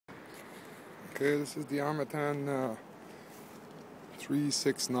Okay, this is the Armattan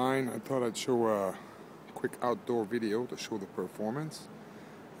 369. I thought I'd show a quick outdoor video to show the performance.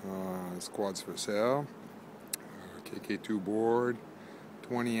 Quad's for sale. KK2 board,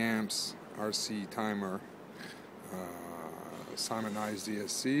 20 amps, RC timer, Simonized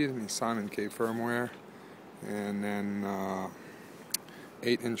DSC, I mean Simon K firmware, and then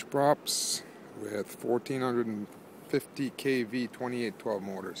 8-inch props with 1450 kV 2812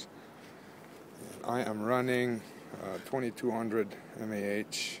 motors. And I am running 2200 mAh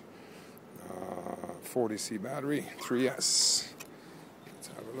 40C battery, 3S. Let's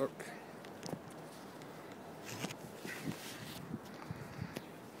have a look.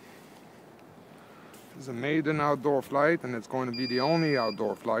 This is a maiden outdoor flight, and it's going to be the only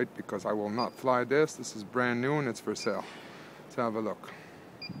outdoor flight because I will not fly this. This is brand new and it's for sale. Let's have a look.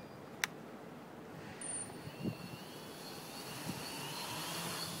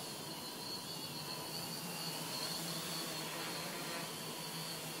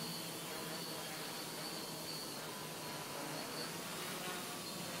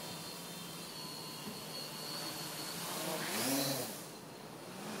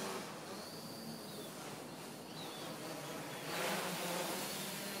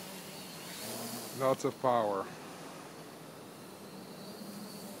 Lots of power.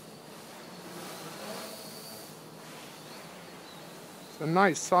 It's a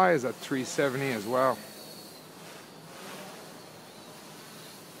nice size at 370 as well.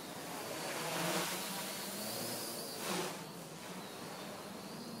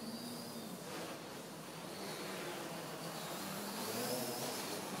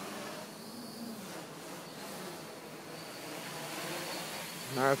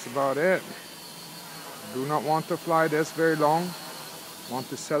 That's about it. Do not want to fly this very long. Want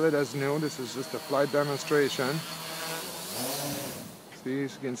to sell it as new. This is just a flight demonstration. See, you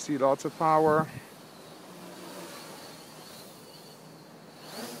can see lots of power.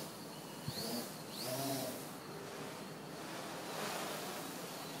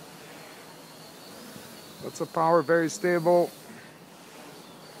 Lots of power, very stable.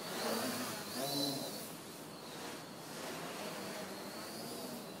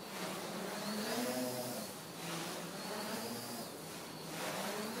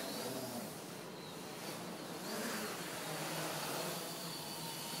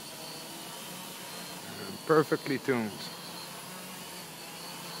 Perfectly tuned.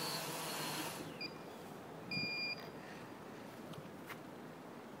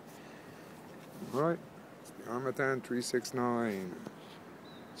 Right, it's the Armattan 369.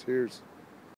 Cheers.